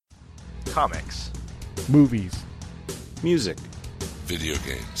Comics. Movies. Music. Video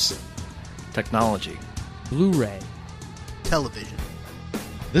games. Technology. Blu-ray. Television.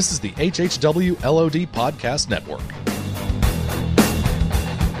 This is the HHW LOD Podcast Network.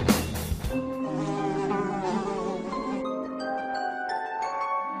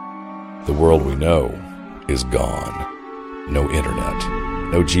 The world we know is gone. No internet,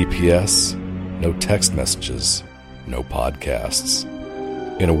 no GPS, no text messages, no podcasts.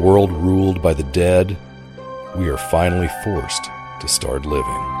 In a world ruled by the dead, we are finally forced to start living.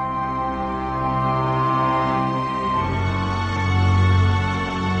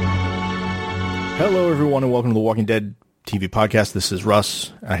 Hello, everyone, and welcome to the Walking Dead TV podcast. This is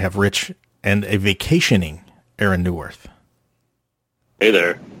Russ. I have Rich and a vacationing Aaron Newworth. Hey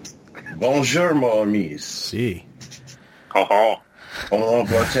there. Bonjour, mon amis. See. Ha-ha. Comment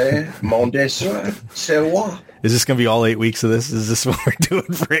vas-tu, mon dessin? C'est moi. Is this going to be all 8 weeks of this? Is this what we're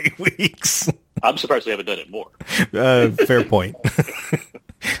doing for 8 weeks? I'm surprised we haven't done it more. Fair point.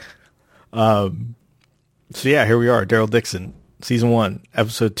 So yeah, here we are, Daryl Dixon, season 1,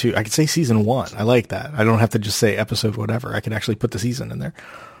 episode 2. I could say season 1. I like that. I don't have to just say episode whatever. I can actually put the season in there.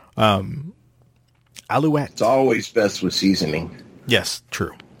 Alouette. It's always best with seasoning. Yes,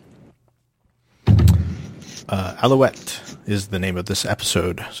 true. Alouette is the name of this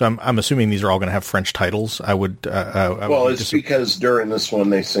episode. So I'm assuming these are all going to have French titles. I would. Well, it's because during this one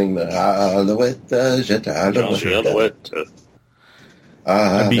they sing the Alouette.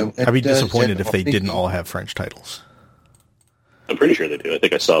 I'd be disappointed if they didn't all have French titles. I'm pretty sure they do. I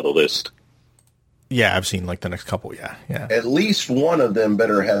think I saw the list. Yeah, I've seen like the next couple. Yeah. At least one of them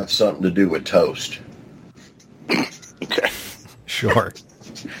better have something to do with toast. Okay. Sure.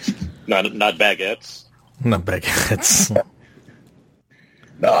 Not baguettes. Not baguettes.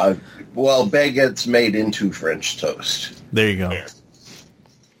 No, well, baguettes made into French toast. There you go. Fair.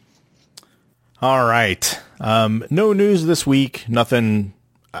 All right. No news this week. Nothing.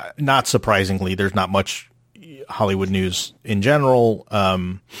 Not surprisingly, there's not much Hollywood news in general.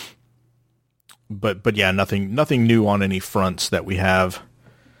 But yeah, nothing new on any fronts that we have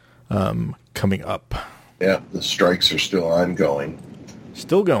coming up. Yeah, the strikes are still ongoing.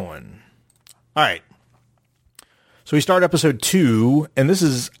 Still going. All right. So we start episode 2, and this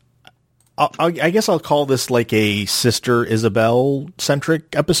is, I guess I'll call this like a Sister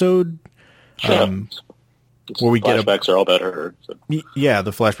Isabel-centric episode. Where we flashbacks are all about her. So. Yeah,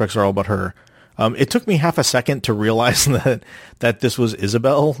 the flashbacks are all about her. It took me half a second to realize that this was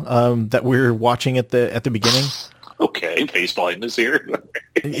Isabel that we're watching at the beginning. Okay, facepalm is here.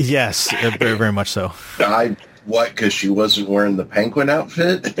 Yes, very, very much so. What? Because she wasn't wearing the penguin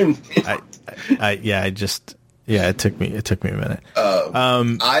outfit? It took me a minute.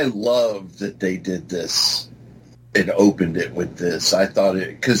 I love that they did this and opened it with this. I thought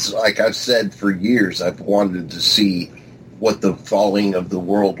because like I've said for years, I've wanted to see what the falling of the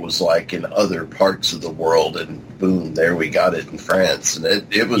world was like in other parts of the world, and boom, there we got it in France, and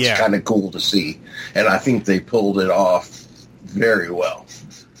it was kind of cool to see, and I think they pulled it off very well.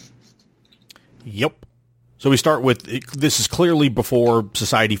 Yep. So we start with, this is clearly before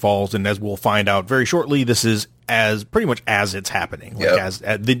society falls, and as we'll find out very shortly, this is as pretty much as it's happening, like as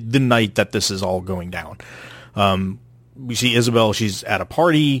at the night that this is all going down. We see Isabel; she's at a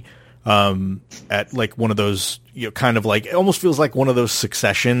party, at like one of those, kind of like, it almost feels like one of those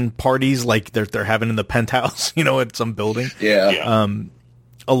Succession parties, like they're having in the penthouse, at some building. Yeah.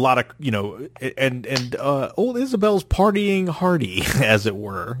 A lot of, and old Isabel's partying hardy, as it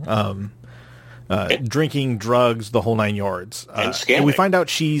were. Drinking, drugs, the whole 9 yards. And scamming. And we find out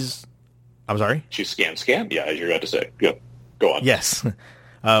she's... I'm sorry? She's scam? Yeah, as you're about to say. Yeah, go on. Yes.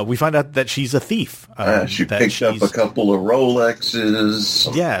 We find out that she's a thief. She picked up a couple of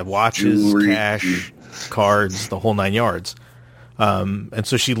Rolexes. Yeah, watches, jewelry, cash, cards, the whole 9 yards. And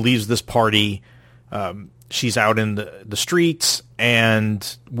so she leaves this party. She's out in the streets,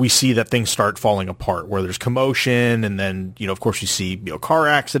 and we see that things start falling apart, where there's commotion, and then, of course, you see car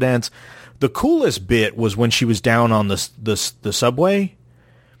accidents. The coolest bit was when she was down on the subway,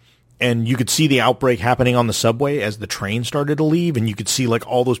 and you could see the outbreak happening on the subway as the train started to leave, and you could see like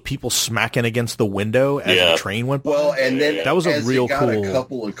all those people smacking against the window as the train went by. Well, and then that was a real cool. A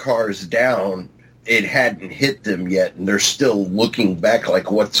couple of cars down, it hadn't hit them yet, and they're still looking back like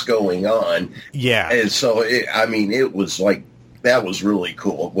what's going on. Yeah, and so it was like that was really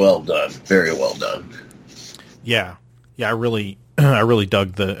cool. Well done, very well done. Yeah, I really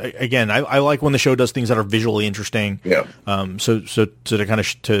dug I like when the show does things that are visually interesting. Yeah. So to kind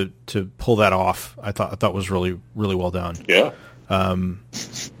of to pull that off, I thought was really, really well done. Yeah.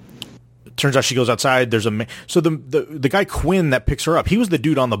 turns out she goes outside. There's so the guy Quinn that picks her up, he was the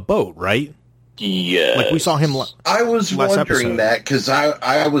dude on the boat, right? Yeah. Like we saw him. I was wondering that because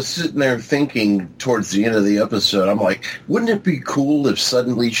I was sitting there thinking towards the end of the episode, I'm like, wouldn't it be cool if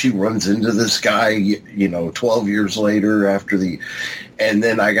suddenly she runs into this guy, 12 years later and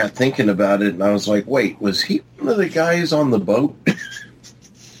then I got thinking about it and I was like, wait, was he one of the guys on the boat?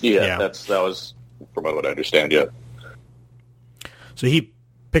 Yeah. That was from what I understand. Yeah. So he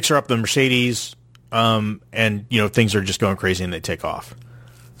picks her up the Mercedes, and things are just going crazy and they take off.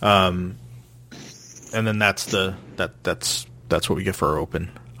 And then that's what we get for our open.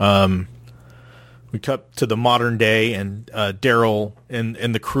 We cut to the modern day, and Daryl and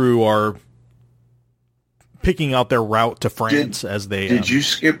the crew are picking out their route to France as they. Did you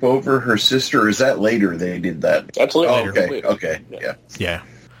skip over her sister? Or is that later they did that? Absolutely. Okay. Yeah.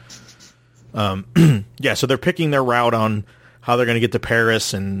 Yeah. So they're picking their route on how they're going to get to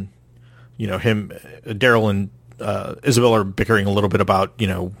Paris, and Daryl and Isabel are bickering a little bit about,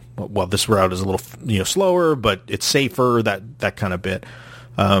 well, this route is a little, slower, but it's safer, that kind of bit.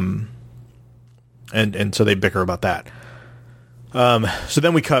 And so they bicker about that. So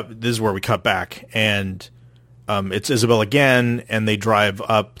then this is where we cut back, and it's Isabel again, and they drive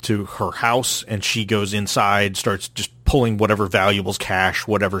up to her house, and she goes inside, starts just pulling whatever valuables, cash,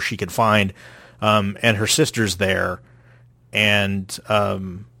 whatever she could find. And her sister's there, and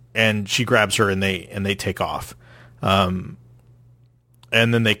she grabs her, and they take off. And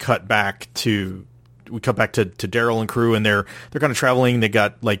then we cut back to Daryl and crew, and they're kind of traveling. They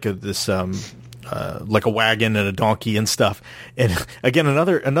got like this like a wagon and a donkey and stuff. And again,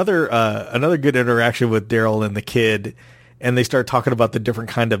 another good interaction with Daryl and the kid. And they start talking about the different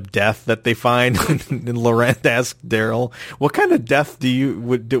kind of death that they find. And Laurent asks Daryl, "What kind of death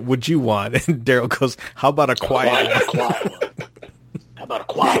would you want?" And Daryl goes, "How about a quiet one? How about a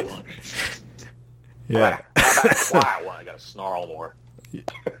quiet one? Yeah. How about a quiet one? I got to snarl more."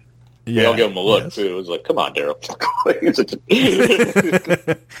 Yeah, I'll give him a look too. It was like, "Come on, Daryl."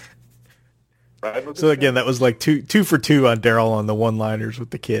 So again, that was like two for two on Daryl on the one-liners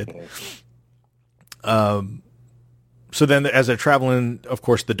with the kid. So then as they're traveling, of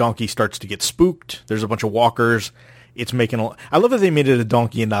course, the donkey starts to get spooked. There's a bunch of walkers. It's making I love that they made it a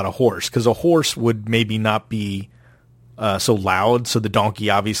donkey and not a horse, because a horse would maybe not be so loud. So the donkey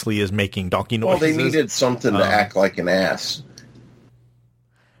obviously is making donkey noises. Well, they needed something to act like an ass.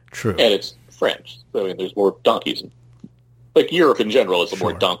 True. And it's French. I mean, there's more donkeys. Like Europe in general is a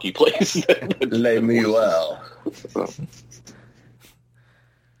more donkey place. Les Muel.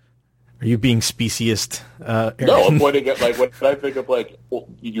 Are you being speciest? No, I'm pointing at like when I think of like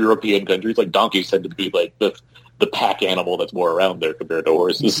European countries, like donkeys tend to be like the pack animal that's more around there compared to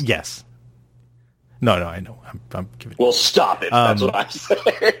horses. Yes. No, I know. I'm giving. Well, stop it. That's what I'm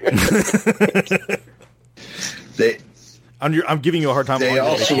saying. I'm giving you a hard time. They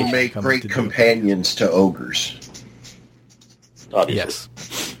also make great companions to ogres. Obviously.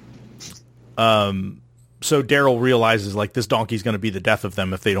 Yes. So Daryl realizes like this donkey's going to be the death of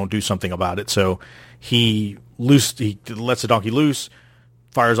them if they don't do something about it. So he lets the donkey loose,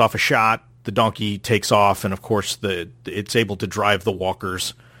 fires off a shot. The donkey takes off, and of course it's able to drive the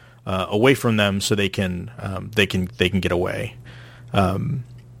walkers away from them, so they can get away.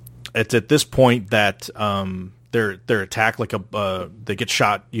 It's at this point that they're attacked they get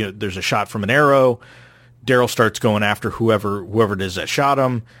shot. There's a shot from an arrow. Daryl starts going after whoever it is that shot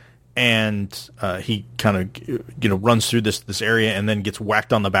him. And he kind of runs through this area and then gets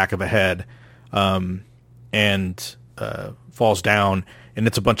whacked on the back of a head, and falls down. And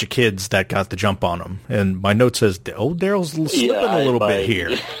it's a bunch of kids that got the jump on him. And my note says, Daryl's slipping a little bit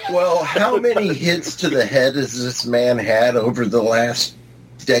here. Well, how many hits to the head has this man had over the last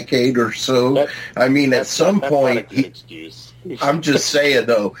decade or so? At some point, I'm just saying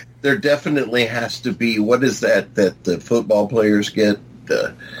though, there definitely has to be, what is that the football players get?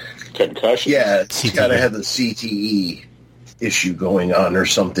 Concussion? Yeah, it's got to have the CTE issue going on or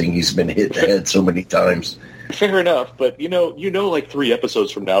something. He's been hit in the head so many times. Fair enough, but like 3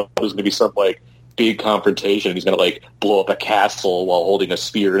 episodes from now, there's going to be some like big confrontation. He's going to like blow up a castle while holding a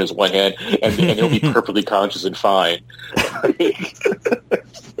spear in his one hand, and he'll be perfectly conscious and fine.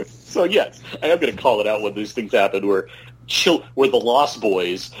 So yes, I am going to call it out when these things happen where the Lost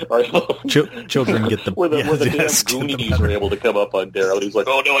Boys are children get the where the damn Goonies were able to come up on Daryl, and he's like,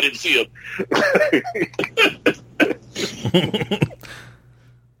 "Oh no, I didn't see him."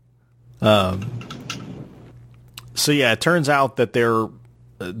 So yeah, it turns out that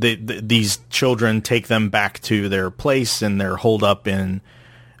these children take them back to their place, and they're holed up in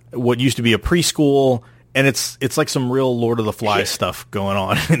what used to be a preschool, and it's like some real Lord of the Flies stuff going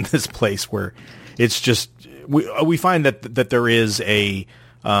on in this place where it's just we find that there is a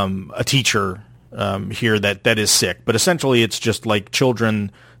teacher here that is sick, but essentially it's just like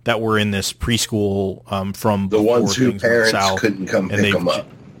children that were in this preschool from the ones whose parents south, couldn't come pick them up.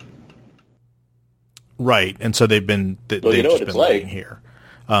 Right, and so they've been they've just been living here.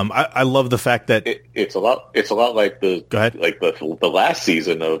 I love the fact that it's a lot like the last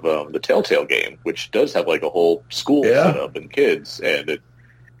season of the Telltale game, which does have like a whole school set up and kids, and it.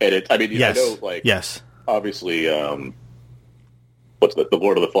 I mean, I know, like, obviously, what's the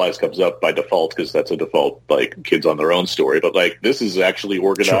Lord of the Flies comes up by default because that's a default like kids on their own story, but like this is actually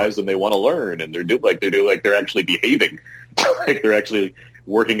organized and they want to learn, and they're actually behaving, like they're actually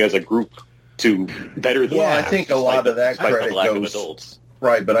working as a group to better the I think a lot of that credit goes.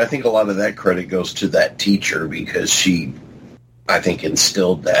 Right, but I think a lot of that credit goes to that teacher because she, I think,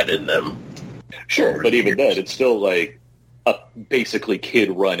 instilled that in them. Sure, but even then, it's still like a basically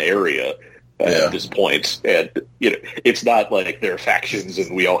kid-run area at this point. And it's not like there are factions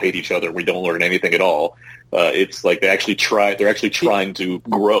and we all hate each other and we don't learn anything at all. It's like they're actually trying to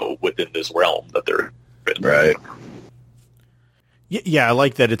grow within this realm that they're in. Right. Yeah, I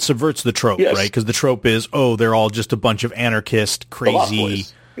like that it subverts the trope, right? Because the trope is, they're all just a bunch of anarchist, crazy,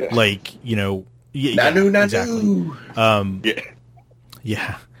 like, exactly.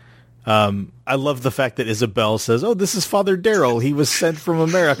 I love the fact that Isabel says, this is Father Daryl. He was sent from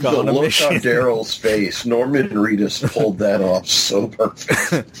America on a mission. The look on Daryl's face, Norman Reedus pulled that off so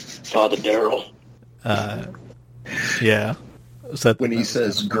perfect. Father Daryl. Yeah. When he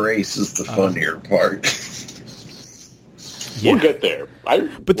says grace is the funnier part. We'll get there.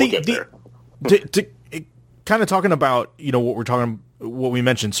 We'll get there. Kind of talking about, what we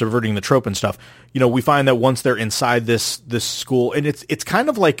mentioned, subverting the trope and stuff. We find that once they're inside this school, and it's kind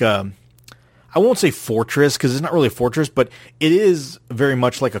of like I won't say fortress because it's not really a fortress, but it is very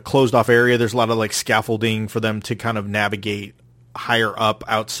much like a closed off area. There's a lot of like scaffolding for them to kind of navigate higher up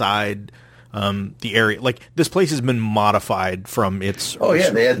outside the area. Like this place has been modified from its. Oh yeah,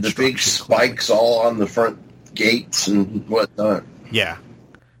 they had the big spikes all on the front gates and whatnot. Yeah,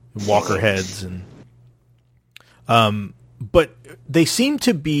 walker heads and. But they seem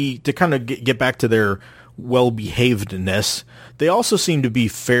to kind of get back to their well-behavedness. They also seem to be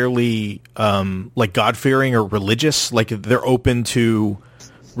fairly, like God-fearing or religious. Like they're open to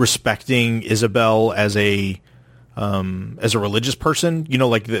respecting Isabel as a religious person,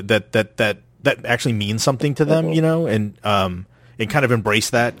 like that actually means something to them, and kind of embrace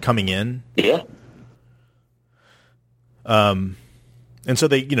that coming in. Yeah. And so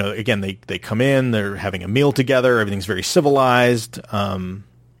they, again, they come in, they're having a meal together, everything's very civilized. And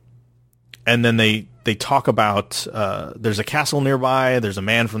then they talk about, there's a castle nearby, there's a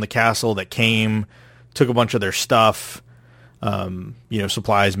man from the castle that came, took a bunch of their stuff,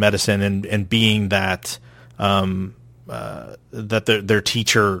 supplies, medicine, and being that, that their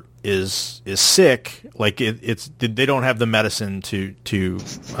teacher is sick, like they don't have the medicine to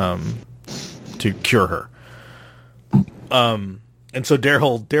cure her. And so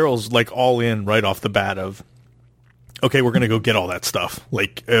Daryl's like all in right off the bat of, okay, we're going to go get all that stuff.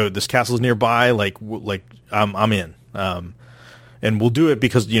 Like, this castle's nearby. Like I'm in. And we'll do it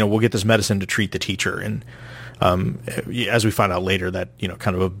because, we'll get this medicine to treat the teacher. And, as we find out later that,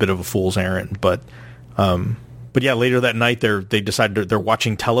 kind of a bit of a fool's errand, but yeah, later that night they decide they're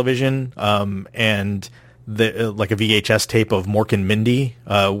watching television, and like a VHS tape of Mork and Mindy,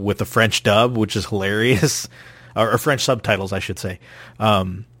 with a French dub, which is hilarious. Or French subtitles, I should say.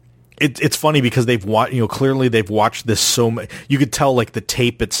 It's funny because they've watched, clearly they've watched this so much. You could tell like the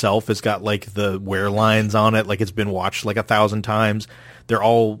tape itself has got like the wear lines on it, like it's been watched like 1,000 times. They're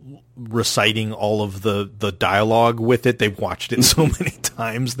all reciting all of the dialogue with it. They've watched it so many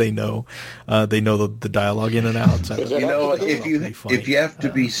times. They know the dialogue in and out. So, if you have to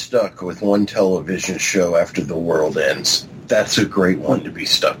be stuck with one television show after the world ends, that's a great one to be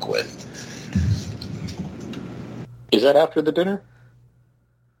stuck with. Is that after the dinner?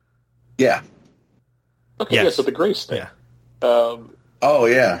 Yeah. Okay, yes. So the Grace thing. Yeah. Oh,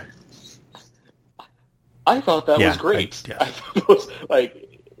 yeah. I thought that was great. I thought it was,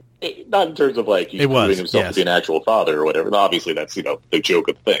 like, not in terms of, like, he's proving himself to be an actual father or whatever. Obviously, that's, the joke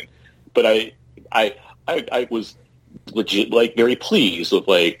of the thing. But I was legit, like, very pleased with,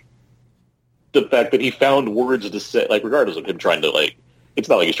 like, the fact that he found words to say, like, regardless of him trying to, like, it's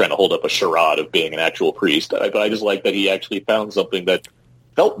not like he's trying to hold up a charade of being an actual priest, but I just like that he actually found something that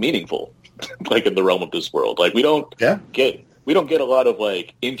felt meaningful, like in the realm of this world. Like we don't get a lot of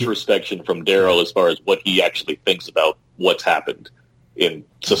like introspection from Daryl as far as what he actually thinks about what's happened in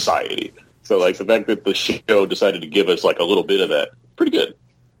society. So, like, the fact that the show decided to give us, like, a little bit of that, pretty good.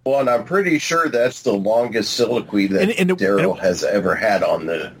 Well, and I'm pretty sure that's the longest soliloquy that Daryl has ever had on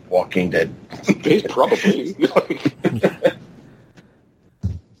The Walking Dead. Probably.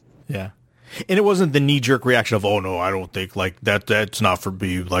 Yeah. And it wasn't the knee-jerk reaction of, oh, no, I don't think, like, that's not for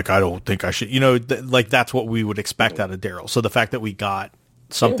me. Like, I don't think I should. You know, like, that's what we would expect out of Daryl. So the fact that we got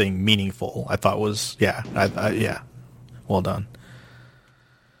something meaningful, I thought was, well done.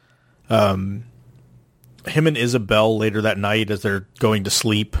 Him and Isabel later that night as they're going to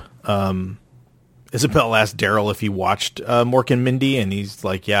sleep, Isabel asked Daryl if he watched Mork and Mindy, and he's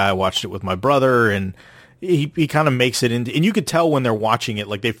like, yeah, I watched it with my brother, and he kind of makes it into, and you could tell when they're watching it,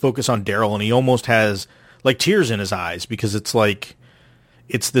 like they focus on Daryl, and he almost has like tears in his eyes, because it's like,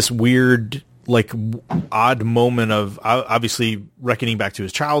 it's this weird, like odd moment of obviously reckoning back to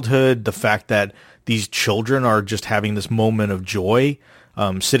his childhood, the fact that these children are just having this moment of joy,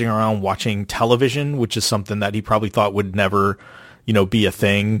 sitting around watching television, which is something that he probably thought would never, you know, be a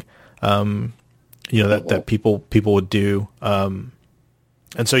thing, that people would do. And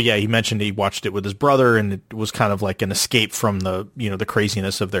so, yeah, he mentioned he watched it with his brother, and it was kind of like an escape from the, you know, the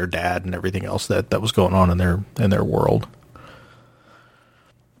craziness of their dad and everything else that was going on in their world.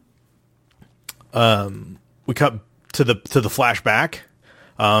 We cut to the flashback,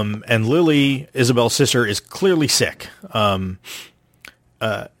 and Lily, Isabel's sister, is clearly sick.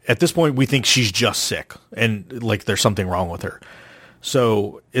 At this point, we think she's just sick, and like there's something wrong with her.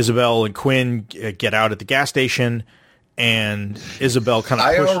 So Isabel and Quinn get out at the gas station, and Isabel kind of.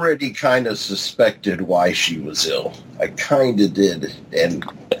 I already kind of suspected why she was ill. I kind of did, and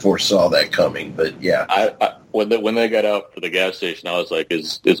foresaw that coming. But yeah, when they got out for the gas station, I was like,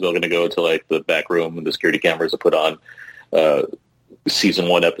 "Is Isabel going to go to like the back room and the security cameras are put on season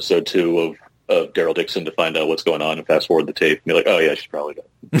 1, episode 2 of Daryl Dixon to find out what's going on and fast forward the tape?" And you're like, "Oh yeah, she's probably done."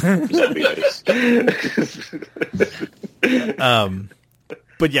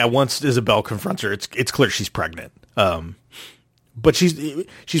 But yeah, once Isabel confronts her, it's clear she's pregnant. But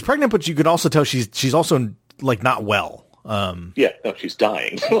she's pregnant, but you could also tell she's also like not well. She's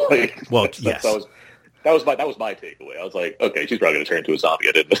dying. Yes. That was my takeaway. I was like, okay, she's probably going to turn into a zombie.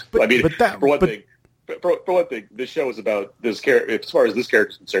 I didn't. For one thing, this show is about this character. As far as this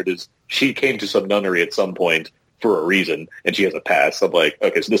character is concerned, is she came to some nunnery at some point for a reason, and she has a past. I'm like,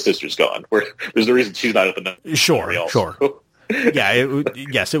 okay, so this sister's gone. There's a reason she's not at the nunnery. Sure. Yeah,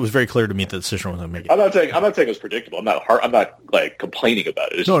 it was very clear to me that the sister wasn't making it. I'm not saying it was predictable. I'm not like complaining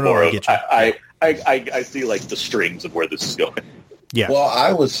about it. It's just more of, I see like the strings of where this is going. Yeah. Well,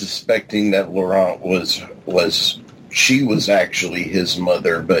 I was suspecting that Laurent she was actually his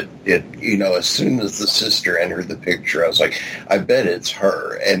mother, but as soon as the sister entered the picture, I was like, I bet it's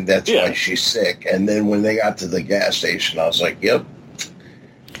her, and that's why she's sick. And then when they got to the gas station, I was like, yep,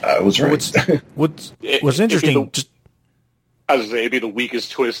 I was right. What's interesting? I was going to say, it'd be the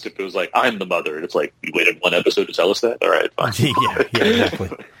weakest twist if it was like, I'm the mother, and it's like, you waited 1 episode to tell us that? All right, fine. Yeah, exactly.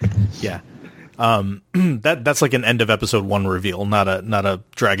 Yeah. That's like an end of episode 1 reveal, not a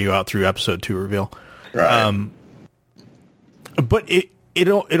drag you out through episode 2 reveal. Right. But it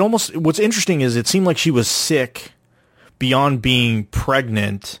almost, what's interesting is it seemed like she was sick beyond being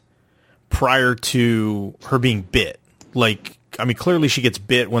pregnant prior to her being bit. Like, I mean, clearly she gets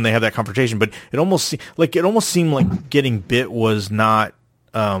bit when they have that confrontation, but it almost seemed like getting bit was not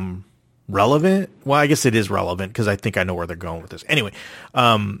relevant. Well, I guess it is relevant because I think I know where they're going with this. Anyway,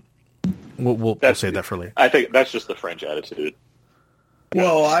 we'll save that for later. I think that's just the French attitude.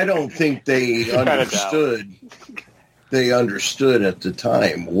 Well, I don't think they understood. They understood at the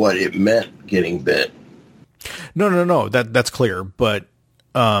time what it meant getting bit. No. That's clear, but.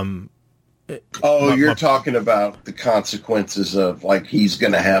 You're talking about the consequences of, like, he's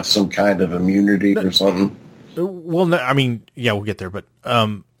going to have some kind of immunity or something? Well, no, I mean, yeah, we'll get there, but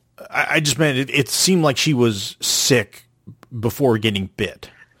I just meant it seemed like she was sick before getting bit.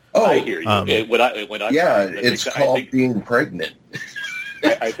 Oh, I hear you. It's called being pregnant.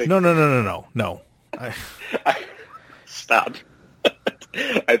 I think No. Stop.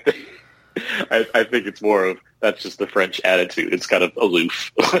 I think it's more of, that's just the French attitude. It's kind of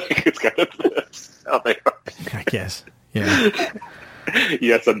aloof. It's kind of how they are. I guess. Yeah.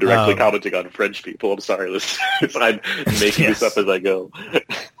 Yes, I'm directly commenting on French people. I'm sorry, listeners. I'm making this up as I go.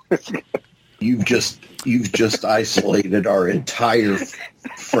 You've just isolated our entire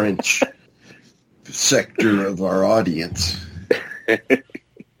French sector of our audience.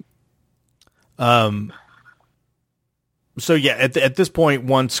 So yeah, at this point,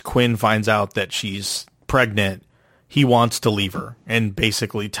 once Quinn finds out that she's pregnant, he wants to leave her and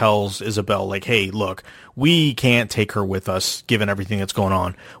basically tells Isabel, like, hey, look, we can't take her with us given everything that's going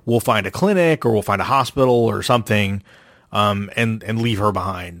on. We'll find a clinic or we'll find a hospital or something, and leave her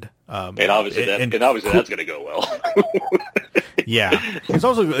behind. And obviously that's going to go well. Yeah. It's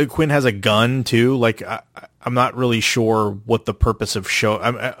also, Quinn has a gun too. Like, I'm not really sure what the purpose of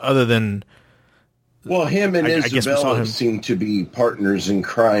other than... Well, him and Isabella seem to be partners in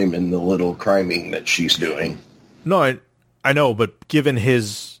crime in the little criming that she's doing. No, I know, but given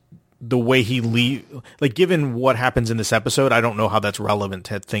the way he given what happens in this episode, I don't know how that's relevant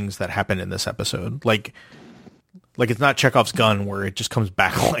to things that happen in this episode. Like it's not Chekhov's gun where it just comes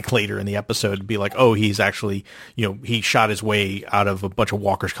back like later in the episode to be like, oh, he's actually, he shot his way out of a bunch of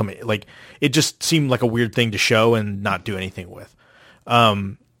walkers coming. Like, it just seemed like a weird thing to show and not do anything with.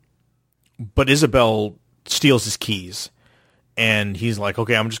 But Isabel steals his keys. And he's like,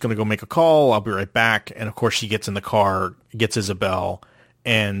 okay, I'm just going to go make a call. I'll be right back. And, of course, she gets in the car, gets Isabel,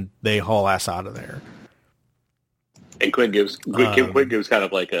 and they haul ass out of there. And Quinn gives kind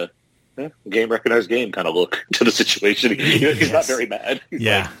of like a game recognized game kind of look to the situation. He's not very mad. He's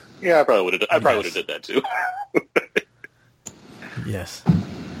like, I probably would have did that too. Yes.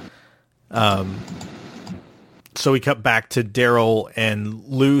 So we cut back to Daryl and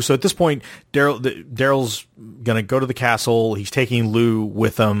Lou. So at this point, Daryl's going to go to the castle. He's taking Lou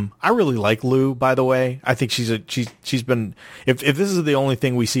with him. I really like Lou, by the way. I think she's been, if this is the only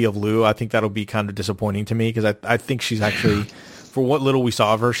thing we see of Lou, I think that'll be kind of disappointing to me because I think she's actually, for what little we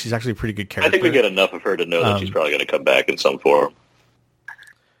saw of her, she's actually a pretty good character. I think we get enough of her to know that she's probably going to come back in some form.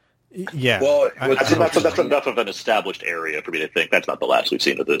 Yeah. Well, that's enough of an established area for me to think that's not the last we've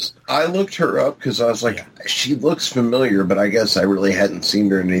seen of this. I looked her up because I was like, she looks familiar, but I guess I really hadn't seen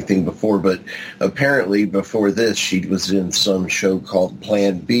her in anything before. But apparently before this, she was in some show called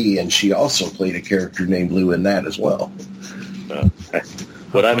Plan B, and she also played a character named Lou in that as well.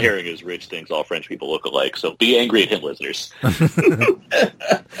 What I'm hearing is Rich thinks all French people look alike, so be angry at him, listeners.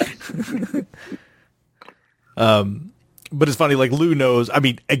 But it's funny, like Lou knows. I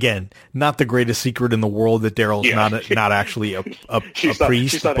mean, again, not the greatest secret in the world that Daryl's not actually a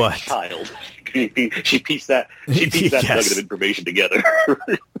priest, she's not but a child. She pieced that nugget of information together.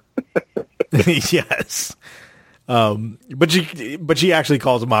 Yes, but she actually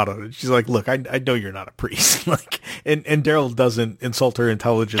calls him out on it. She's like, "Look, I know you're not a priest." Like, and Daryl doesn't insult her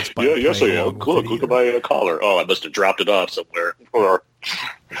intelligence by yes, I am. Look at my collar. Oh, I must have dropped it off somewhere.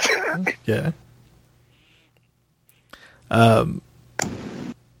 Yeah. And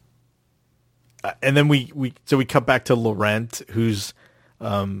then we cut back to Laurent, who's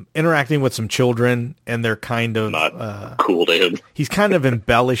interacting with some children, and they're kind of not cool to him. He's kind of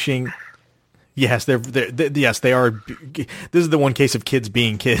embellishing. Yes, yes, they are. This is the one case of kids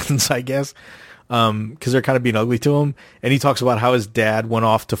being kids, I guess, because they're kind of being ugly to him. And he talks about how his dad went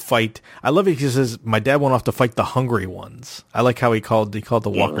off to fight. I love it. He says, "My dad went off to fight the hungry ones." I like how he called the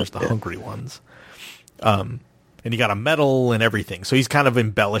walkers the hungry ones. And he got a medal and everything. So he's kind of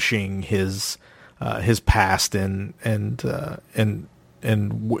embellishing his past and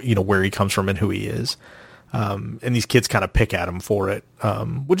where he comes from and who he is. And these kids kind of pick at him for it,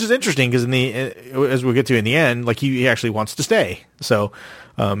 which is interesting because as we'll get to in the end, like he actually wants to stay. So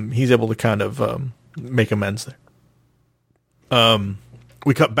he's able to kind of make amends there.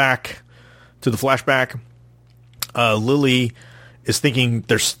 We cut back to the flashback. Lily is thinking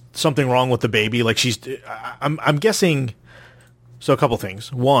there's something wrong with the baby. Like I'm guessing. So a couple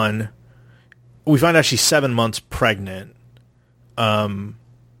things. One, we find out she's 7 months pregnant.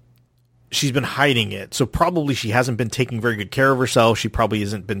 She's been hiding it. So probably she hasn't been taking very good care of herself. She probably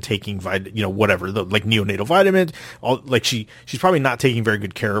hasn't been taking whatever, like neonatal vitamins. She's probably not taking very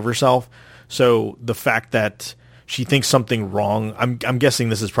good care of herself. So the fact that she thinks something wrong, I'm guessing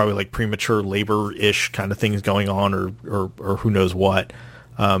this is probably like premature labor-ish kind of things going on or who knows what.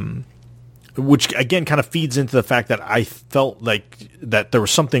 Which again kind of feeds into the fact that I felt like that there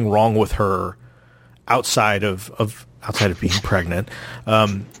was something wrong with her outside of being pregnant.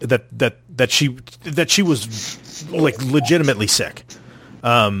 That she was like legitimately sick.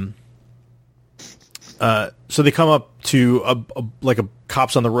 So they come up to a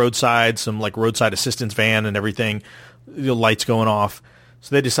cops on the roadside, some like roadside assistance van and everything, the lights going off.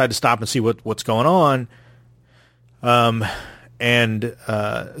 So they decide to stop and see what's going on. And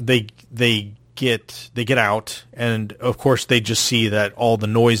they get out, and of course they just see that all the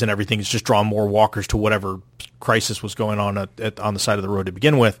noise and everything is just drawing more walkers to whatever crisis was going on on the side of the road to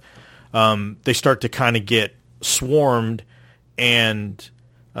begin with. They start to kind of get swarmed, and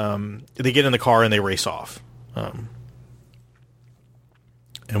they get in the car and they race off.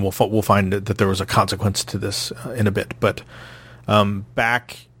 and we'll find that there was a consequence to this in a bit. But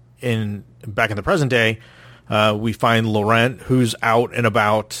back in the present day, we find Laurent, who's out and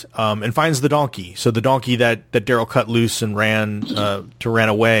about, and finds the donkey. So the donkey that Daryl cut loose and ran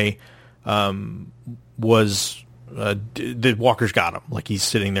away was the walkers got him. Like he's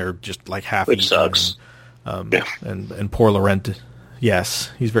sitting there just like half. Which sucks. And poor Laurent.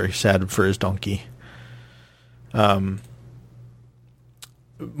 Yes, he's very sad for his donkey. More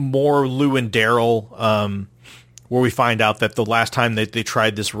Lou and Daryl, where we find out that the last time they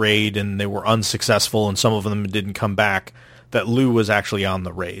tried this raid and they were unsuccessful and some of them didn't come back, that Lou was actually on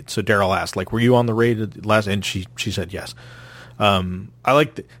the raid. So Daryl asked, like, were you on the raid last? And she said yes. I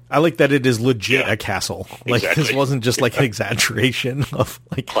like that it is legit a castle. Like exactly. This wasn't just like an exaggeration of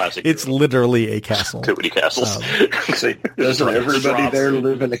like classic. It's literally a castle. Too many castles. Doesn't everybody there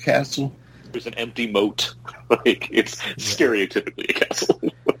live in a castle? There's an empty moat. Like it's stereotypically a castle.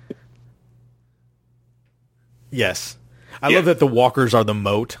 Yes. I love that the walkers are the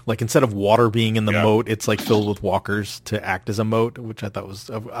moat. Like instead of water being in the moat, it's like filled with walkers to act as a moat, which I thought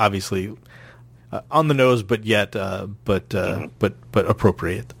was obviously on the nose, but yet, but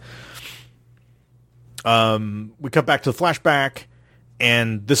appropriate. We cut back to the flashback,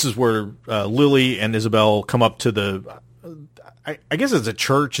 and this is where Lily and Isabel come up to the. I guess it's a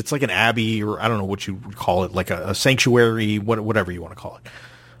church. It's like an abbey, or I don't know what you would call it, like a sanctuary, whatever you want to call it.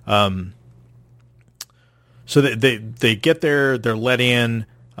 So they get there, they're let in,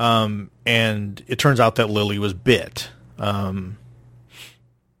 and it turns out that Lily was bit.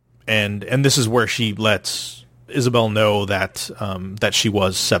 And this is where she lets Isabel know that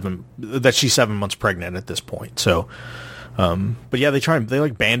she's 7 months pregnant at this point. So, but yeah, they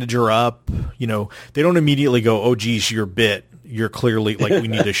like bandage her up. You know, they don't immediately go, "Oh, geez, you're bit. You're clearly like we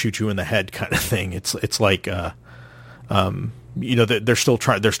need to shoot you in the head," kind of thing. It's like, you know, they're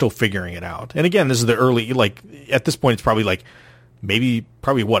still figuring it out. And again, this is the early, like at this point, it's probably like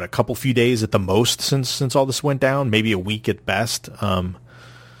probably what, a few days at the most since all this went down, maybe a week at best.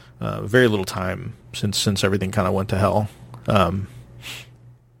 Very little time since everything kind of went to hell. Then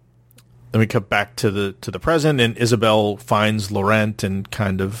we cut back to the present, and Isabel finds Laurent and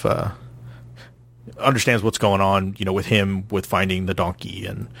kind of understands what's going on, you know, with him, with finding the donkey.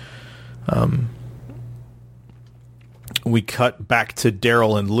 And we cut back to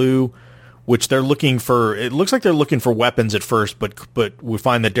Daryl and Lou, which they're looking for. It looks like they're looking for weapons at first, but we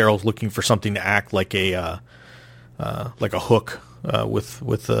find that Daryl's looking for something to act like a hook.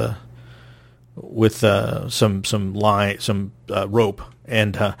 With some line, some rope,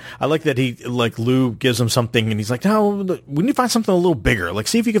 and I like that Lou gives him something, and he's like, "No, we need to find something a little bigger. Like,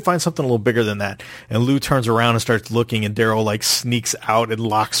 see if you can find something a little bigger than that." And Lou turns around and starts looking, and Daryl like sneaks out and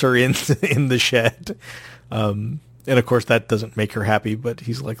locks her in the shed. And of course, that doesn't make her happy, but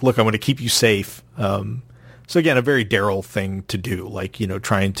he's like, "Look, I'm going to keep you safe." So again, a very Daryl thing to do, like, you know,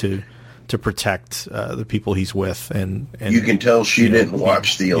 trying to protect the people he's with, and you can tell she didn't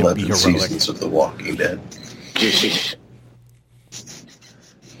watch the 11 seasons of The Walking Dead.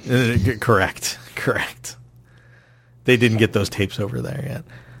 Correct. They didn't get those tapes over there yet.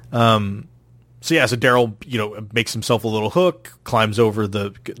 So Daryl, you know, makes himself a little hook, climbs over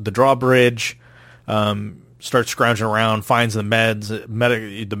the drawbridge, starts scrounging around, finds the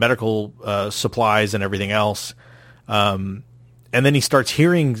the medical supplies and everything else, and then he starts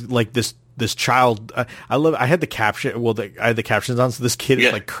hearing like this child. I had the caption. Well, I had the captions on. So this kid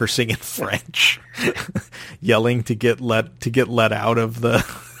is like cursing in French, yelling to get let out of the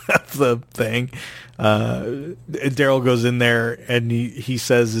thing. Daryl goes in there and he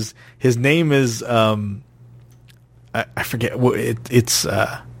says his name is I forget what it's.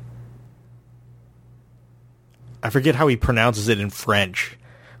 I forget how he pronounces it in French,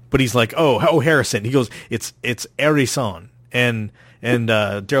 but he's like, oh Harrison. He goes, it's Harrison. And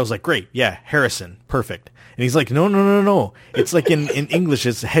Daryl's like, great, yeah, Harrison, perfect. And he's like, no. It's like in English,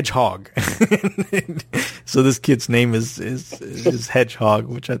 it's Hedgehog. So this kid's name is Hedgehog,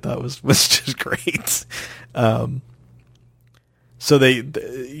 which I thought was just great. So they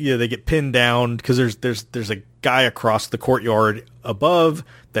get pinned down because there's a guy across the courtyard above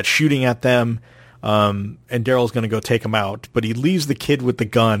that's shooting at them. And Daryl's going to go take him out, but he leaves the kid with the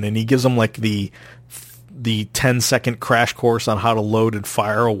gun, and he gives him like the 10-second crash course on how to load and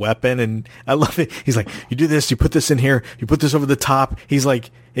fire a weapon. And I love it. He's like, you do this, you put this in here, you put this over the top. He's like,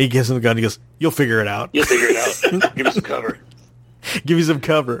 he gives him the gun. He goes, you'll figure it out. You'll figure it out. Give me some cover. Give me some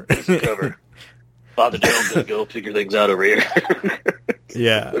cover. Father Jones, go figure things out over here.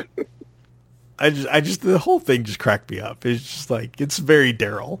 Yeah. I just the whole thing just cracked me up. It's just like, it's very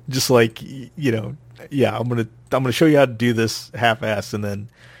Daryl. Just like, you know, yeah, I'm gonna show you how to do this half-ass, and then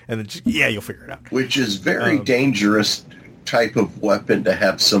just, yeah, you'll figure it out. Which is very dangerous type of weapon to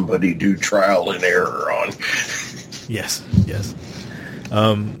have somebody do trial and error on. Yes.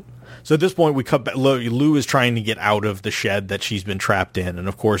 So at this point, we cut back. Lou is trying to get out of the shed that she's been trapped in, and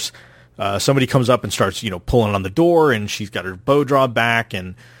of course, somebody comes up and starts, you know, pulling on the door, and she's got her bow drawn back,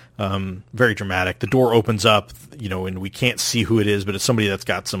 and very dramatic. The door opens up, you know, and we can't see who it is, but it's somebody that's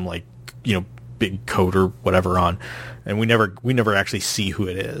got some, like, you know, big coat or whatever on, and we never actually see who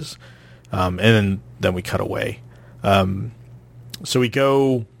it is. And then we cut away. So we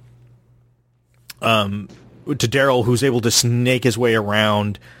go to Daryl, who's able to snake his way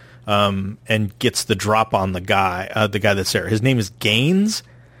around and gets the drop on the guy that's there. His name is Gaines,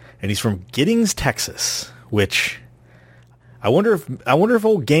 and he's from Giddings, Texas, which I wonder if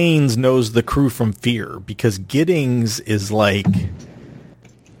old Gaines knows the crew from Fear, because Giddings is like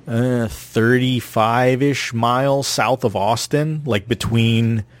 35-ish miles south of Austin, like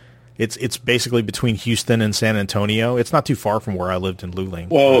between. It's basically between Houston and San Antonio. It's not too far from where I lived in Luling.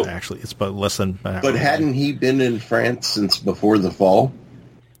 Well, actually, it's about less than. But hadn't he been in France since before the fall?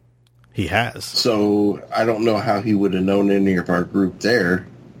 He has. So I don't know how he would have known any of our group there.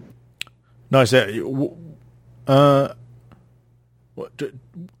 No, I said. Well,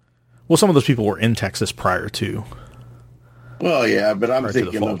 some of those people were in Texas prior to. Well, yeah, but I'm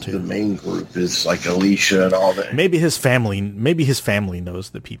thinking of the main group is like Alicia and all that. Maybe his family knows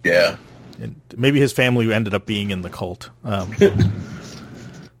the people. Yeah. And maybe his family ended up being in the cult.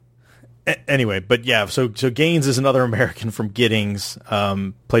 Anyway, but yeah, so Gaines is another American from Giddings,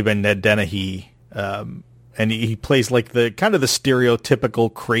 played by Ned Dennehy. And he plays like the kind of the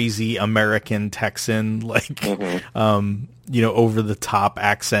stereotypical crazy American Texan, like, you know, over the top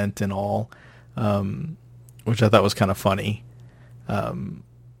accent and all, which I thought was kind of funny. And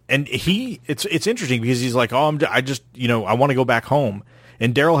it's interesting because he's like, I just, you know, I want to go back home.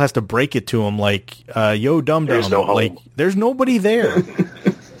 And Daryl has to break it to him like, yo, dum-dum, like, there's nobody there.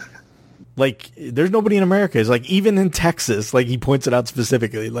 Like, there's nobody in America. It's like, even in Texas, like, he points it out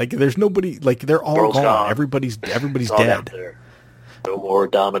specifically. Like, there's nobody, like, they're all gone. Everybody's dead. No more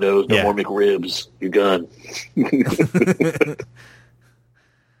Domino's, no more McRibs. You're gone.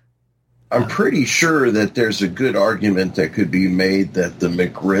 I'm pretty sure that there's a good argument that could be made that the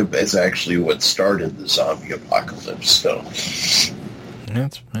McRib is actually what started the zombie apocalypse. So,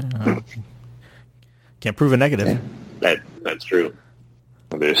 can't prove a negative. That's true.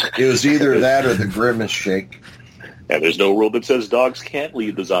 It was either that or the Grimace Shake. Yeah, there's no rule that says dogs can't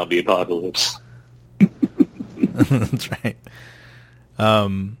lead the zombie apocalypse. That's right.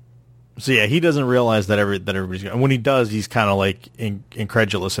 So yeah, he doesn't realize that everybody's going. When he does, he's kind of like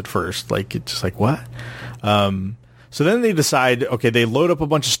incredulous at first, like it's just like what. So then they decide, okay, they load up a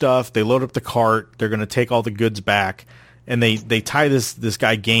bunch of stuff. They load up the cart. They're going to take all the goods back, and they tie this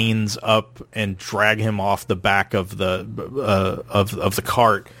guy Gaines up and drag him off the back of the of the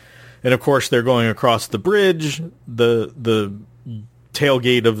cart. And of course, they're going across the bridge. The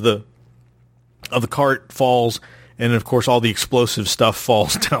tailgate of the cart falls. And, of course, all the explosive stuff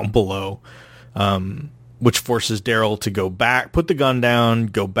falls down below, which forces Daryl to go back, put the gun down,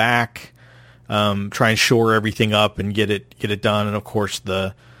 go back, try and shore everything up and get it done. And, of course,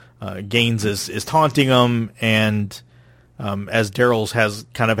 the Gaines is taunting him. And as Daryl's has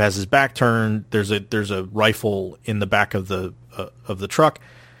his back turned, there's a rifle in the back of the truck.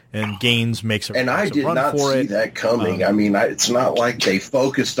 And Gaines makes a run for it. And I did not see that coming. I mean, it's not like they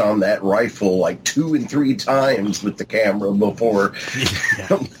focused on that rifle like 2 and 3 times with the camera before. Yeah.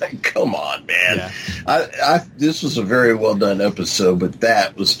 I'm like, come on, man. Yeah. This was a very well done episode, but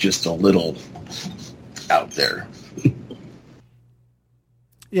that was just a little out there.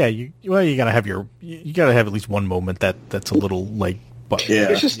 Yeah, you gotta have at least one moment that's a little like. But yeah,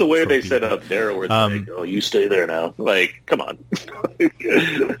 it's just the way they set up Daryl, where it's like, "Oh, you stay there now." Like, come on.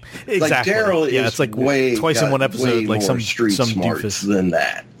 Exactly. Like Daryl is it's like twice in one episode, like some doofus than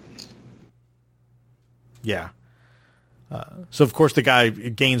that. Yeah. So of course the guy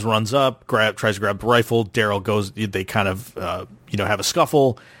Gaines runs up, tries to grab the rifle. Daryl goes. They kind of have a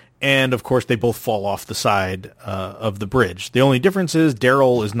scuffle. And, of course, they both fall off the side of the bridge. The only difference is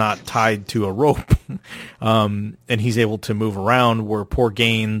Daryl is not tied to a rope, and he's able to move around, where poor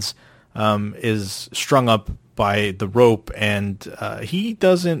Gaines is strung up by the rope, and he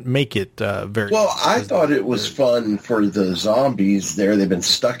doesn't make it very well. I thought it was fun for the zombies there. They've been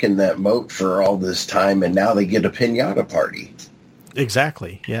stuck in that moat for all this time, and now they get a piñata party.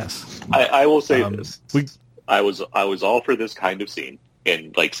 Exactly, yes. I will say this. I was all for this kind of scene.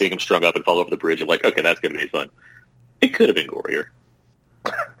 and like seeing him strung up and fall over the bridge. I'm like, okay, that's going to be fun. It could have been gorier.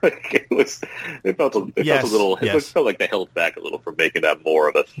 It felt a little. It felt like they held back a little from making that more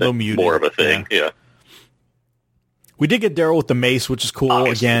of a thing. Yeah. We did get Daryl with the mace, which is cool.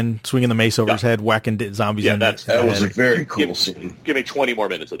 Obviously. Again, swinging the mace over his head, whacking zombies. Yeah, that was a very cool scene. Give me 20 more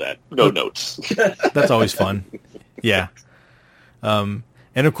minutes of that. No notes. That's always fun. Yeah. And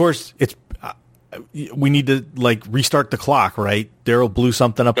of course, it's we need to like restart the clock, right? Daryl blew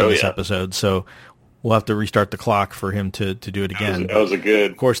something up in this episode, so we'll have to restart the clock for him to do it again. That was a good.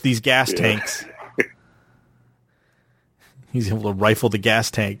 Of course, these gas tanks. He's able to rifle the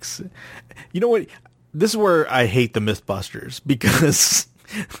gas tanks. You know what? This is where I hate the Mythbusters, because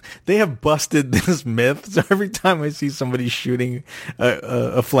they have busted this myth. So every time I see somebody shooting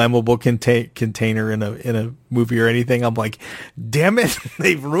a flammable container in a movie or anything, I'm like, damn it,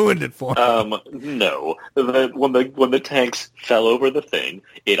 they've ruined it for me. No. When the tanks fell over the thing,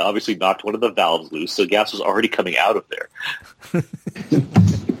 it obviously knocked one of the valves loose, so gas was already coming out of there.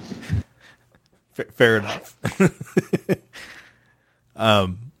 Fair enough.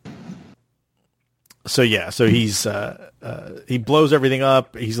 So he's he blows everything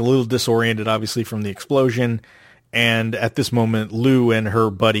up. He's a little disoriented, obviously, from the explosion. And at this moment, Lou and her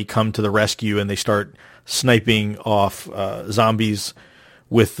buddy come to the rescue, and they start sniping off zombies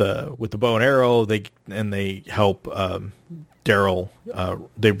with the bow and arrow. They help Daryl.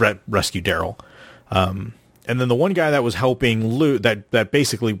 They rescue Daryl. And then the one guy that was helping Lou, that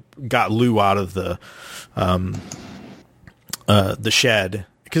basically got Lou out of the shed.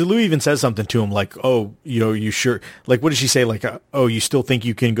 Because Lou even says something to him like, "Oh, you sure?" Like, what did she say? Like, "Oh, you still think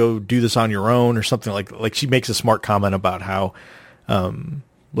you can go do this on your own?" Or something like she makes a smart comment about how,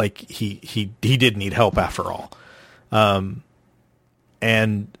 like he did need help after all.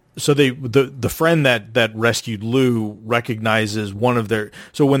 And so the friend that rescued Lou recognizes one of their.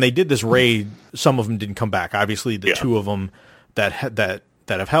 So when they did this raid, some of them didn't come back. Obviously, the two of them that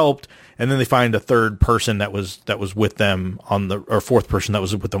have helped. And then they find a third person that was with them or fourth person that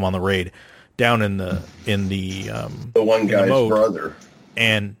was with them on the raid down in the one guy's brother.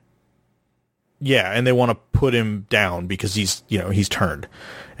 And and they want to put him down because he's turned.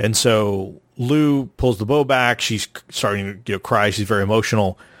 And so Lou pulls the bow back. She's starting to cry. She's very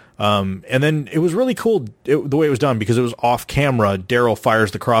emotional. And then it was really cool the way it was done, because it was off camera. Daryl fires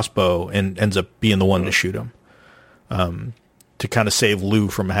the crossbow and ends up being the one to shoot him. To kind of save Lou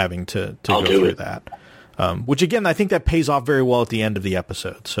from having to go through that. Which, again, I think that pays off very well at the end of the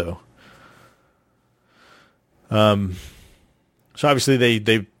episode. So obviously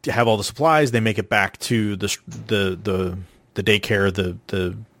they have all the supplies. They make it back to the daycare,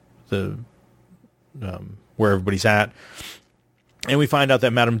 the where everybody's at. And we find out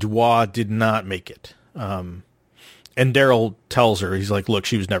that Madame Dubois did not make it. And Daryl tells her, he's like, look,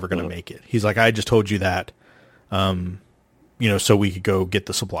 she was never going to make it. He's like, I just told you that. So we could go get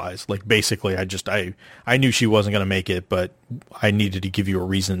the supplies. Like, basically, I knew she wasn't going to make it, but I needed to give you a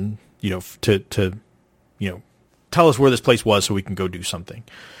reason, to tell us where this place was so we can go do something.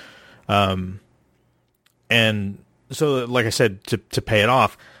 And so, like I said, to pay it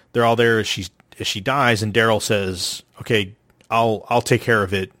off, they're all there as she dies, and Daryl says, okay, I'll take care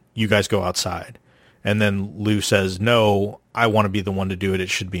of it. You guys go outside. And then Lou says, no, I want to be the one to do it. It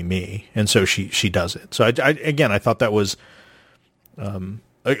should be me. And so she does it. So I thought that was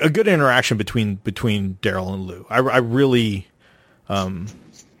a good interaction between Daryl and Lou. I really,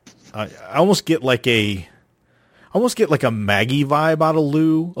 I almost get like a Maggie vibe out of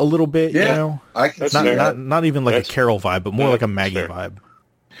Lou a little bit. Yeah, I can not even like a Carol vibe, but more like a Maggie vibe.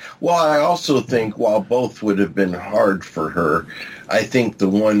 Well, I also think while both would have been hard for her, I think the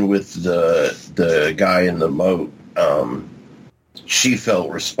one with the guy in the moat, she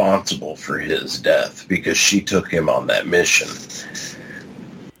felt responsible for his death because she took him on that mission.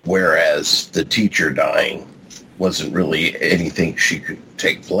 Whereas the teacher dying wasn't really anything she could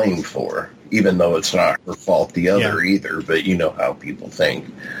take blame for, even though it's not her fault the other either, but you know how people think.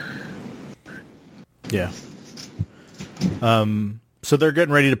 Yeah. So they're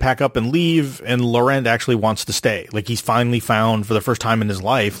getting ready to pack up and leave, and Laurent actually wants to stay. Like, he's finally found, for the first time in his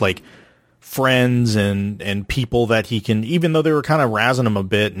life, like, friends and people that he can, even though they were kind of razzing him a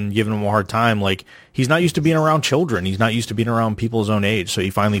bit and giving him a hard time, like, he's not used to being around children. He's not used to being around people his own age. So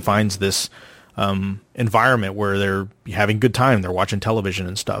he finally finds this environment where they're having good time. They're watching television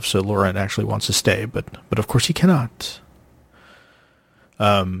and stuff. So Laurent actually wants to stay, but of course he cannot.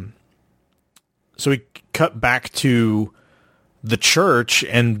 So we cut back to the church,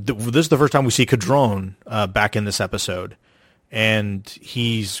 and this is the first time we see Cadron back in this episode. And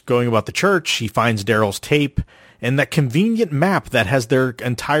he's going about the church. He finds Daryl's tape, and that convenient map that has their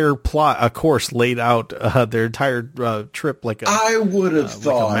entire course laid out, their entire trip like a. I would have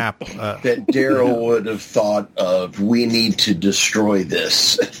thought like a map, that Daryl would have thought of, we need to destroy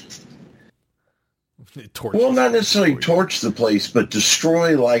this. Well, not necessarily torch the place, but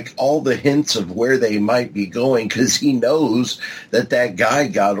destroy like all the hints of where they might be going, because he knows that guy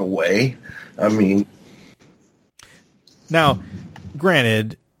got away. I mean, now,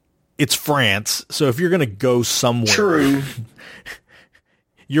 granted, it's France, so if you're going to go somewhere, true,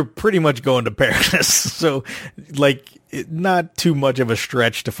 you're pretty much going to Paris. So, like, not too much of a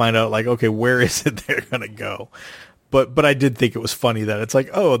stretch to find out, like, okay, where is it they're going to go? But I did think it was funny that it's like,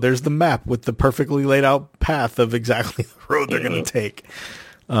 oh, there's the map with the perfectly laid out path of exactly the road they're going to take.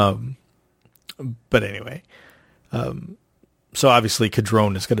 But anyway, so obviously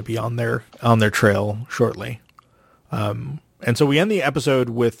Cadrone is going to be on their trail shortly. And so we end the episode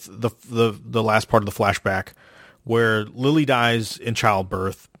with the last part of the flashback where Lily dies in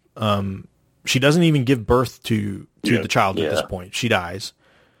childbirth. She doesn't even give birth to the child at this point. She dies.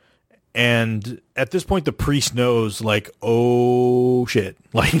 And at this point, the priest knows, like, oh shit,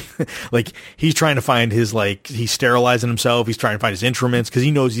 like he's trying to find his, like, he's sterilizing himself. He's trying to find his instruments because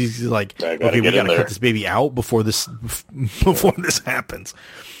he knows he's like, okay, we got to cut this baby out before this happens.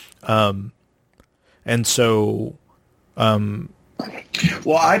 And so, well,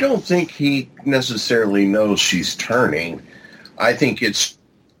 I don't think he necessarily knows she's turning. I think it's.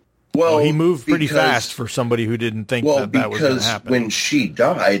 Well, he moved pretty fast for somebody who didn't think that was going to happen. When she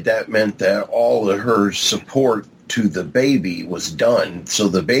died, that meant that all of her support to the baby was done. So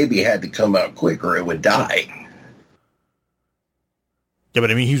the baby had to come out quick or it would die. Yeah,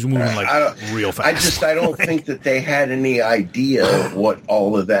 but I mean, he was moving real fast. I don't think that they had any idea what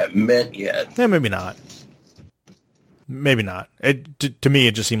all of that meant yet. Yeah, maybe not. Maybe not. To me,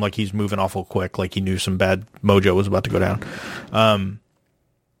 it just seemed like he's moving awful quick, like he knew some bad mojo was about to go down.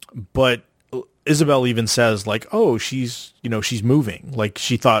 But Isabel even says, like, oh, she's moving. Like,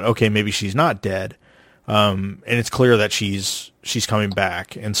 she thought, okay, maybe she's not dead. And it's clear that she's coming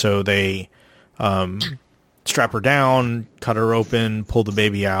back. And so they strap her down, cut her open, pull the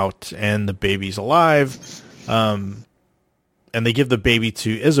baby out, and the baby's alive. And they give the baby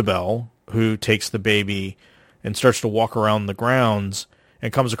to Isabel, who takes the baby and starts to walk around the grounds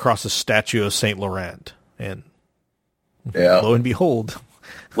and comes across a statue of Saint Laurent. And lo and behold...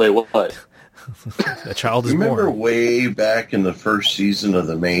 Wait, what? A child is born. Remember way back in the first season of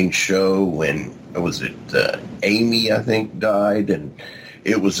the main show when, Amy, I think, died, and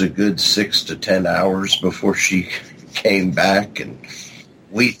it was a good 6 to 10 hours before she came back, and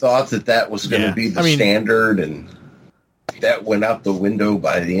we thought that was going to be the standard, and that went out the window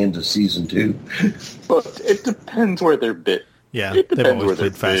by the end of season 2. But it depends where they're bit. Yeah, it depends where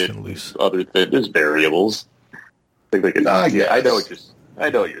they're fast and loose. There's variables. I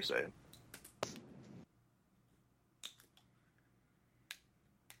know what you're saying.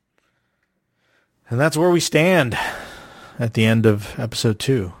 And that's where we stand at the end of episode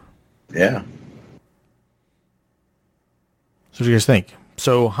 2. Yeah. So what do you guys think?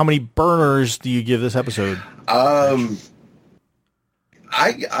 So how many burners do you give this episode? I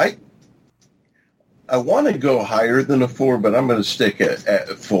want to go higher than a 4, but I'm going to stick at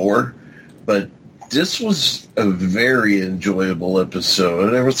 4. But this was a very enjoyable episode.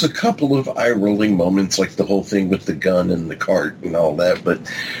 There was a couple of eye-rolling moments, like the whole thing with the gun and the cart and all that. But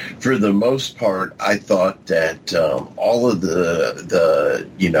for the most part, I thought that all of the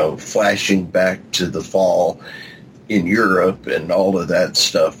flashing back to the fall in Europe and all of that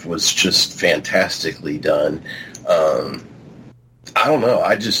stuff was just fantastically done. I don't know.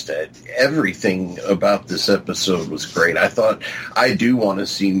 Everything about this episode was great. I do want to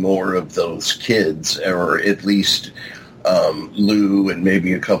see more of those kids, or at least Lou and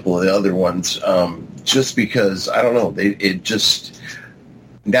maybe a couple of the other ones, just because, I don't know,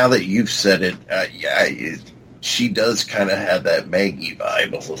 now that you've said it, she does kind of have that Maggie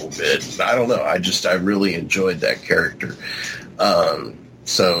vibe a little bit. I don't know. I really enjoyed that character.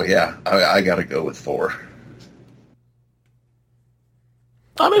 So, yeah, I got to go with 4.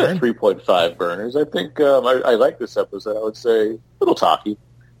 I'm at 3.5 burners. I think I like this episode. I would say a little talky.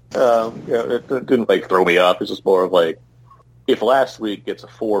 It didn't throw me off. It's just more of if last week gets a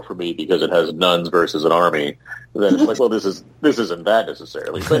 4 for me because it has nuns versus an army, then it's well, this isn't that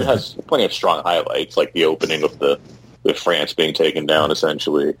necessarily. But it has plenty of strong highlights, like the opening of the France being taken down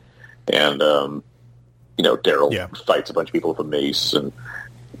essentially, and Daryl fights a bunch of people with a mace, and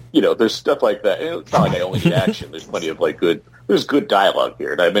there's stuff like that. It's not like I only need action. There's plenty of There's good dialogue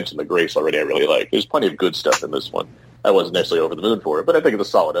here, and I mentioned the Grace already. I really like. There's plenty of good stuff in this one. I wasn't necessarily over the moon for it, but I think it's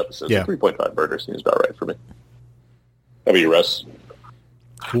a solid episode. Yeah. So 3.5 burners seems about right for me. How about you, Russ?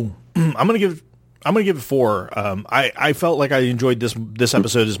 Cool. I'm gonna give it 4. I felt like I enjoyed this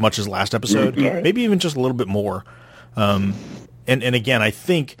episode as much as last episode, maybe even just a little bit more. And again, I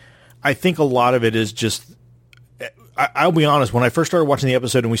think a lot of it is just. I'll be honest. When I first started watching the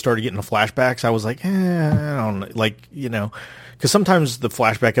episode and we started getting the flashbacks, I was like, I don't know, because sometimes the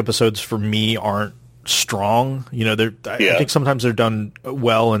flashback episodes for me aren't strong. I think sometimes they're done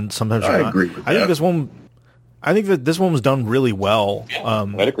well and sometimes they're not. I agree with that. I think that this one was done really well.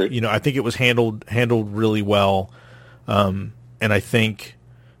 I'd agree. I think it was handled really well. And I think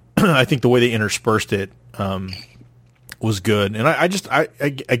the way they interspersed it was good. And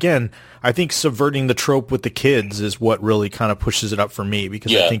I think subverting the trope with the kids is what really kind of pushes it up for me,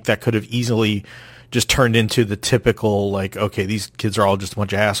 because I think that could have easily just turned into the typical, like, okay, these kids are all just a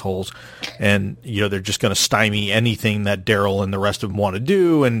bunch of assholes, and they're just going to stymie anything that Daryl and the rest of them want to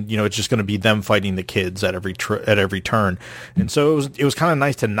do, and it's just going to be them fighting the kids at every turn. And so it was kind of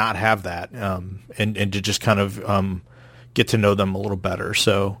nice to not have that, and to just kind of get to know them a little better.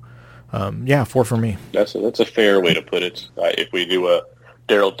 So 4 for me. That's a fair way to put it. If we do a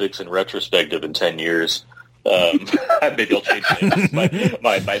Daryl Dixon retrospective in 10 years, maybe I'll change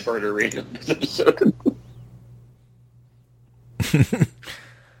my burner rating of this episode.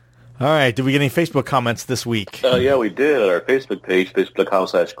 All right. Did we get any Facebook comments this week? Yeah, we did at our Facebook page,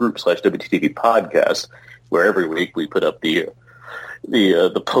 facebook.com/group/WTTV podcast, where every week we put up the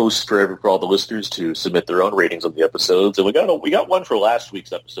post for all the listeners to submit their own ratings of the episodes, and we got one for last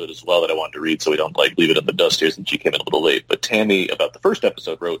week's episode as well that I wanted to read, so we don't leave it in the dust here since she came in a little late. But Tammy, about the first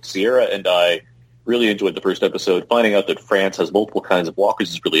episode, wrote, Sierra and I really enjoyed the first episode. Finding out that France has multiple kinds of walkers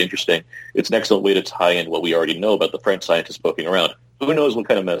is really interesting. It's an excellent way to tie in what we already know about the French scientists poking around. Who knows what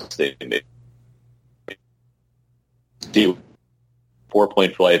kind of mess they made?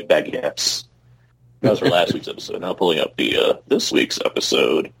 4.5 baguettes. That was for last week's episode. Now pulling up this week's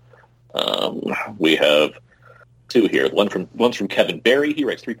episode, we have 2 here. One's from Kevin Barry. He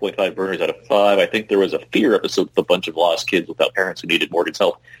writes 3.5 burners out of 5. I think there was a Fear episode with a bunch of lost kids without parents who needed Morgan's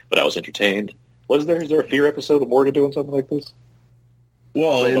help, but I was entertained. Is there a Fear episode of Morgan doing something like this?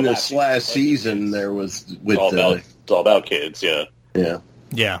 Well, in this last season, there was it's all about kids. Yeah.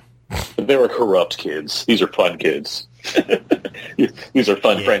 But they were corrupt kids. These are fun kids. These are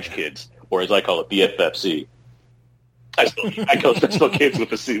fun French kids, or as I call it, BFFC. I spell kids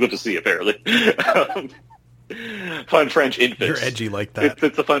with a C apparently. Fun French infants. You're edgy like that.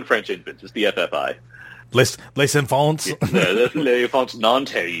 It's a fun French infant. It's the FFI. Les enfants. Les enfants non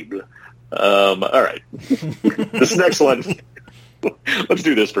terribles. All right. This next one, let's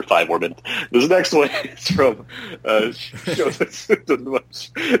do this for 5 more minutes. This next one is from Tsunomura.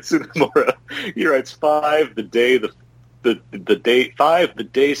 He writes 5 the day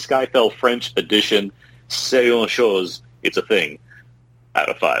Skyfell French edition. C'est une chose. It's a thing. Out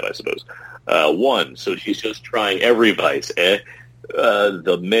of 5, I suppose. 1. So she's just trying every vice.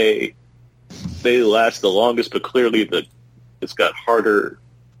 The may last the longest, but clearly it's got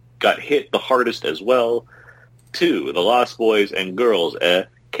hit the hardest as well. 2, the Lost Boys and Girls,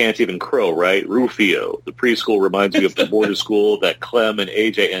 can't even crow, right? Rufio. The preschool reminds me of the border school that Clem and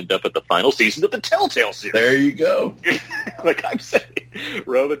AJ end up at the final season of the Telltale series. There you go. Like I'm saying,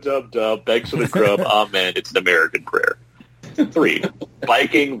 rub-a-dub-dub, begs for the grub, amen, it's an American prayer. 3,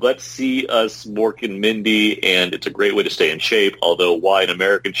 biking, let's see us, Mork and Mindy, and it's a great way to stay in shape, although why an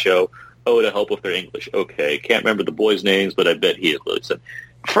American show? Oh, to help with their English. Okay, can't remember the boys' names, but I bet he is. Listen,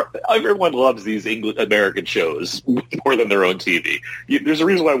 everyone loves these American shows more than their own TV. There's a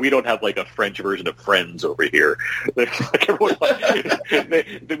reason why we don't have like a French version of Friends over here. Like everyone,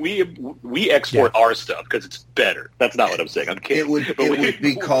 we export our stuff because it's better. That's not what I'm saying. I'm kidding. It would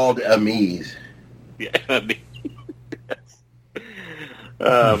be called Amise. Yeah, Amise.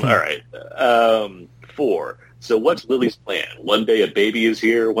 All right. 4. So what's Lily's plan? One day a baby is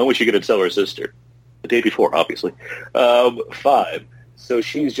here. When was she going to tell her sister? The day before, obviously. 5. So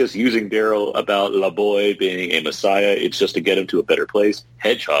she's just using Daryl about La Boy being a messiah. It's just to get him to a better place.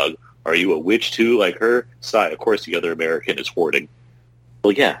 Hedgehog, are you a witch too, like her? Sigh, of course the other American is hoarding.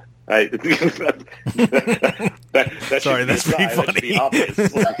 Well, yeah. Sorry, that's pretty funny.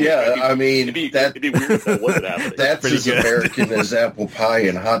 Yeah, I mean, it'd be weird if that wasn't happening. That's as American as apple pie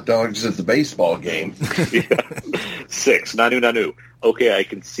and hot dogs at the baseball game. 6, Nanu. Okay, I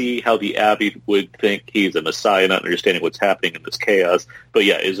can see how the Abbey would think he's a messiah, not understanding what's happening in this chaos. But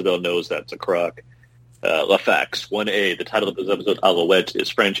yeah, Isabel knows that's a crock. LaFax, 1A, the title of this episode, Alouette, is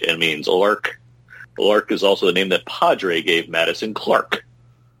French and means lark. Lark is also the name that Padre gave Madison Clark.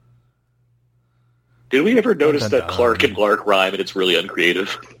 Did we ever notice that Clark and Lark rhyme and it's really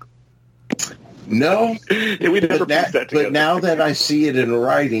uncreative? No, we never pieced that together. But now that I see it in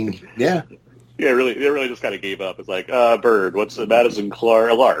writing, yeah. Yeah, really, they really just kind of gave up. It's like, Bird, what's the Madison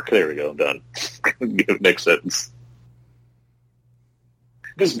Lark? There we go, I'm done. Next sentence.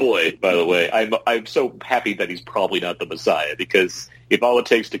 This boy, by the way, I'm so happy that he's probably not the Messiah, because if all it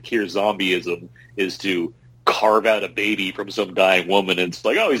takes to cure zombieism is to carve out a baby from some dying woman, and it's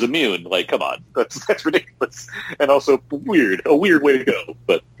like, oh, he's immune. Like, come on, that's ridiculous, and also a weird way to go.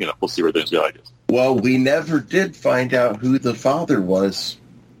 But we'll see where things go, I guess. Well, we never did find out who the father was.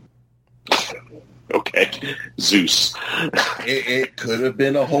 Okay, Zeus. It could have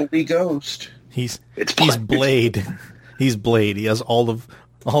been a Holy Ghost. He's Blade. He's Blade. He has all of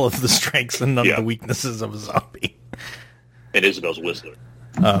the strengths and none of the weaknesses of a zombie. And Isabel's Whistler.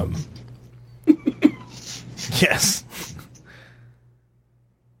 Yes.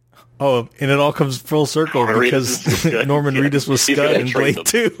 Oh, and it all comes full circle because Norman Reedus was Scud in Blade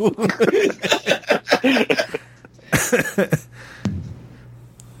 2.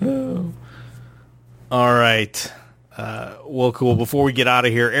 Oh. All right. Well, cool. Before we get out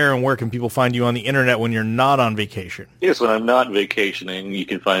of here, Aaron, where can people find you on the internet when you're not on vacation? Yes, when I'm not vacationing, you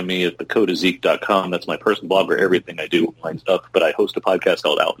can find me at thecodeofzeke.com. That's my personal blog where everything I do lines up. But I host a podcast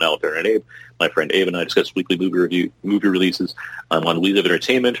called Out Now with Aaron and Abe. My friend Abe and I discuss weekly movie releases. I'm on We Live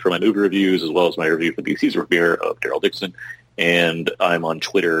Entertainment for my movie reviews, as well as my review for the season premiere of Daryl Dixon. And I'm on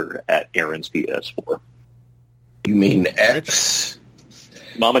Twitter at Aaron's PS4. You mean X?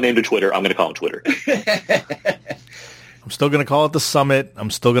 Mama named it Twitter. I'm going to call him Twitter. I'm still going to call it The Summit.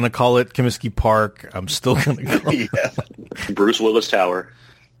 I'm still going to call it Comiskey Park. I'm still going to call it... Bruce Willis Tower.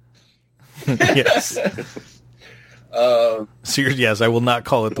 Yes. Seriously, yes, I will not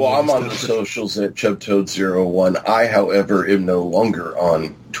call it the I'm on the socials at ChubToad01. I, however, am no longer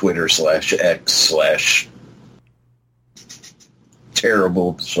on Twitter /X/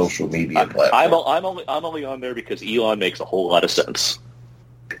 terrible social media platform. I'm only on there because Elon makes a whole lot of sense.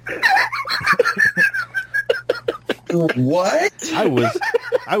 What?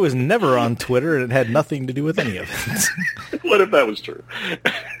 I was never on Twitter, and it had nothing to do with any of it. What if that was true?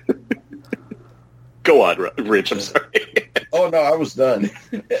 Go on, Rich. I'm sorry. Oh no, I was done.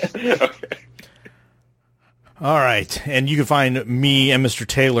 Okay. All right, and you can find me and Mr.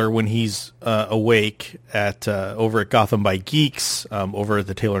 Taylor when he's awake at over at Gotham by Geeks, over at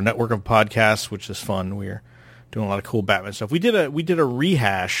the Taylor Network of Podcasts, which is fun. We're doing a lot of cool Batman stuff. We did a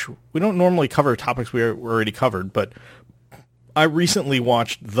rehash. We don't normally cover topics we already covered, but I recently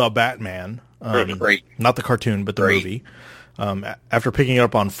watched The Batman, not the cartoon, but the movie, after picking it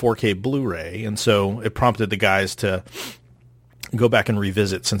up on 4K Blu-ray, and so it prompted the guys to go back and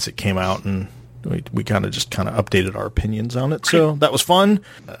revisit since it came out, and we kind of updated our opinions on it. So that was fun.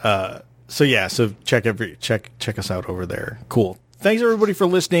 So check us out over there. Cool. Thanks everybody for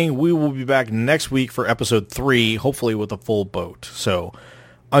listening. We will be back next week for episode 3, hopefully with a full boat. So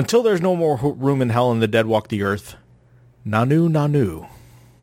until there's no more room in hell and the dead walk the earth, Nanu Nanu.